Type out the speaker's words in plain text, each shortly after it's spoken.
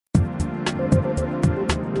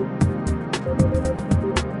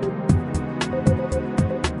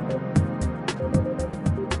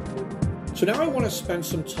So now I want to spend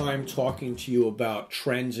some time talking to you about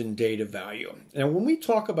trends in data value. And when we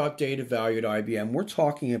talk about data value at IBM, we're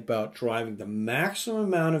talking about driving the maximum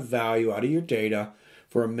amount of value out of your data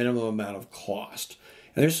for a minimum amount of cost.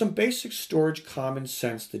 And there's some basic storage common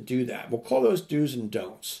sense to do that. We'll call those do's and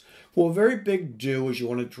don'ts. Well, a very big do is you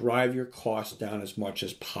want to drive your costs down as much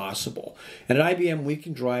as possible. And at IBM, we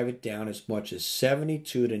can drive it down as much as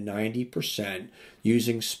 72 to 90%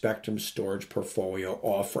 using Spectrum storage portfolio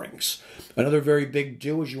offerings. Another very big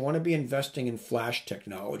do is you want to be investing in flash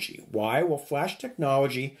technology. Why? Well, flash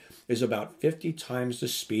technology is about 50 times the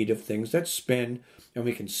speed of things that spin, and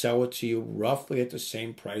we can sell it to you roughly at the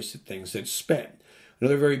same price of things that spin.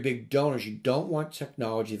 Another very big don't is you don't want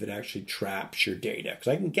technology that actually traps your data, because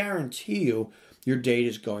I can guarantee you your data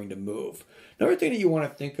is going to move. Another thing that you want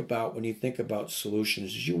to think about when you think about solutions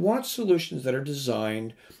is you want solutions that are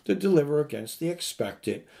designed to deliver against the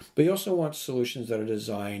expected, but you also want solutions that are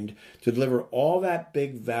designed to deliver all that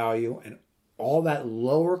big value and all that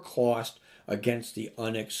lower cost against the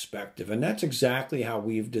unexpected. And that's exactly how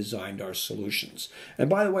we've designed our solutions. And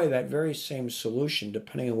by the way, that very same solution,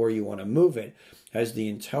 depending on where you want to move it, has the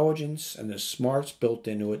intelligence and the smarts built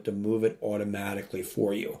into it to move it automatically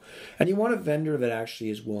for you. And you want a vendor that actually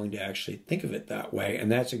is willing to actually think of it that way,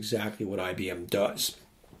 and that's exactly what IBM does.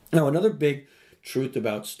 Now, another big truth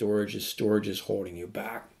about storage is holding you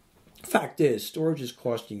back. Fact is, storage is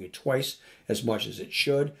costing you twice as much as it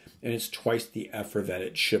should, and it's twice the effort that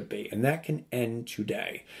it should be. And that can end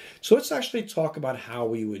today. So let's actually talk about how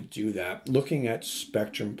we would do that, looking at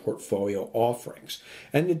Spectrum portfolio offerings.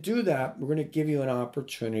 And to do that, we're going to give you an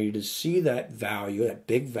opportunity to see that value, that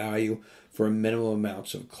big value, for minimum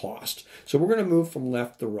amounts of cost. So we're going to move from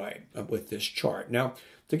left to right with this chart. Now,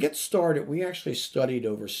 to get started, we actually studied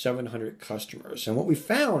over 700 customers. And what we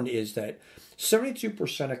found is that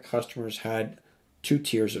 72% of customers had two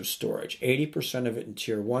tiers of storage, 80% of it in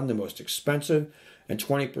tier 1, the most expensive, and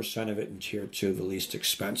 20% of it in tier 2, the least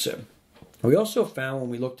expensive. We also found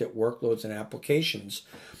when we looked at workloads and applications,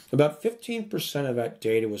 about 15% of that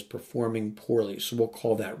data was performing poorly, so we'll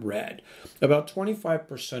call that red. About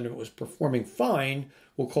 25% of it was performing fine,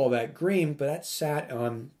 we'll call that green, but that sat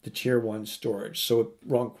on the tier 1 storage, so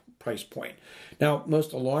wrong price point. Now,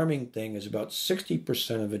 most alarming thing is about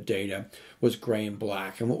 60% of the data was gray and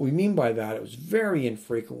black. And what we mean by that, it was very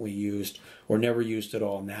infrequently used or never used at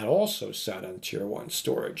all. And that also sat on tier 1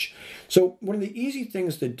 storage. So one of the easy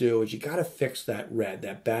things to do is you got to fix that red,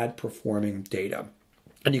 that bad performing data.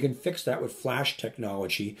 And you can fix that with flash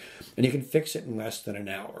technology, and you can fix it in less than an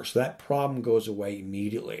hour. So that problem goes away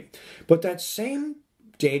immediately. But that same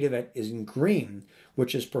data that is in green,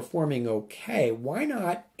 which is performing okay, why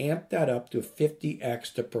not amp that up to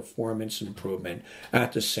 50x the performance improvement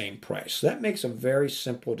at the same price? So that makes a very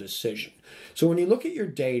simple decision. So when you look at your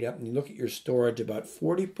data and you look at your storage, about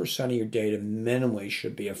 40% of your data minimally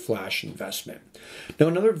should be a flash investment. Now,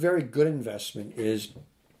 another very good investment is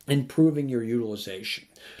improving your utilization.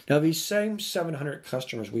 Now, these same 700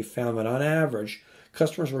 customers, we found that on average,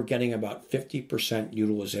 customers were getting about 50%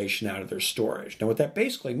 utilization out of their storage. Now, what that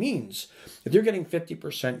basically means, if you're getting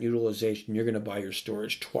 50% utilization, you're going to buy your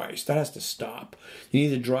storage twice. That has to stop. You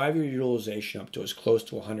need to drive your utilization up to as close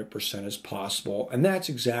to 100% as possible, and that's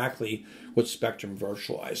exactly what Spectrum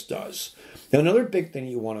Virtualized does. Now, another big thing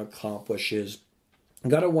you want to accomplish is you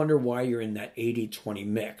got to wonder why you're in that 80-20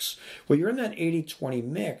 mix. Well, you're in that 80-20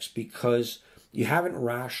 mix because you haven't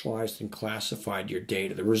rationalized and classified your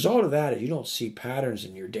data. The result of that is you don't see patterns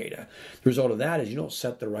in your data. The result of that is you don't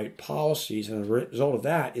set the right policies, and the result of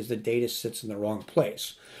that is the data sits in the wrong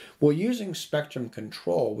place. Well, using Spectrum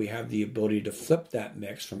Control, we have the ability to flip that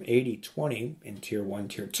mix from 80-20 in tier 1,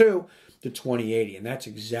 tier 2 to 20-80, and that's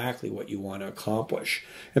exactly what you want to accomplish.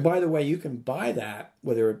 And by the way, you can buy that,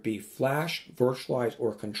 whether it be Flash, Virtualize,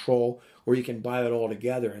 or Control, or you can buy it all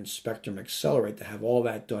together in Spectrum Accelerate to have all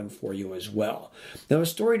that done for you as well. Now, the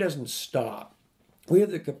story doesn't stop. We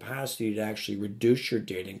have the capacity to actually reduce your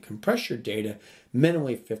data and compress your data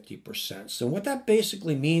minimally 50%. So what that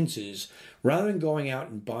basically means is, rather than going out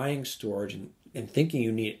and buying storage and thinking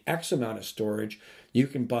you need X amount of storage, you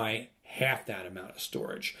can buy half that amount of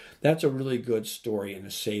storage. That's a really good story, and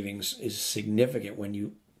the savings is significant when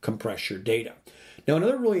you compress your data. Now,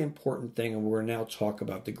 another really important thing, and we're now talk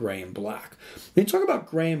about the gray and black. When you talk about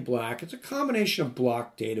gray and black, it's a combination of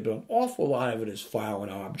block data, but an awful lot of it is file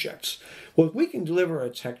and objects. Well, if we can deliver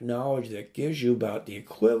a technology that gives you about the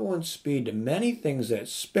equivalent speed to many things that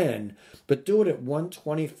spin, but do it at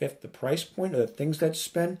 1/25th the price point of the things that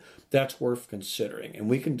spin, that's worth considering. And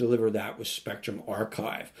we can deliver that with Spectrum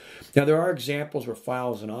Archive. Now, there are examples where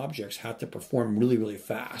files and objects have to perform really, really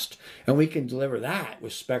fast. And we can deliver that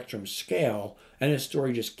with Spectrum Scale, and the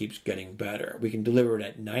story just keeps getting better. We can deliver it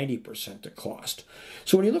at 90% the cost.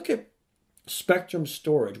 So when you look at Spectrum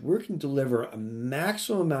storage, we can deliver a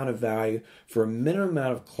maximum amount of value for a minimum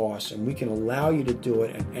amount of cost, and we can allow you to do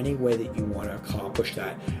it in any way that you want to accomplish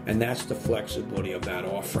that. And that's the flexibility of that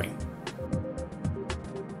offering.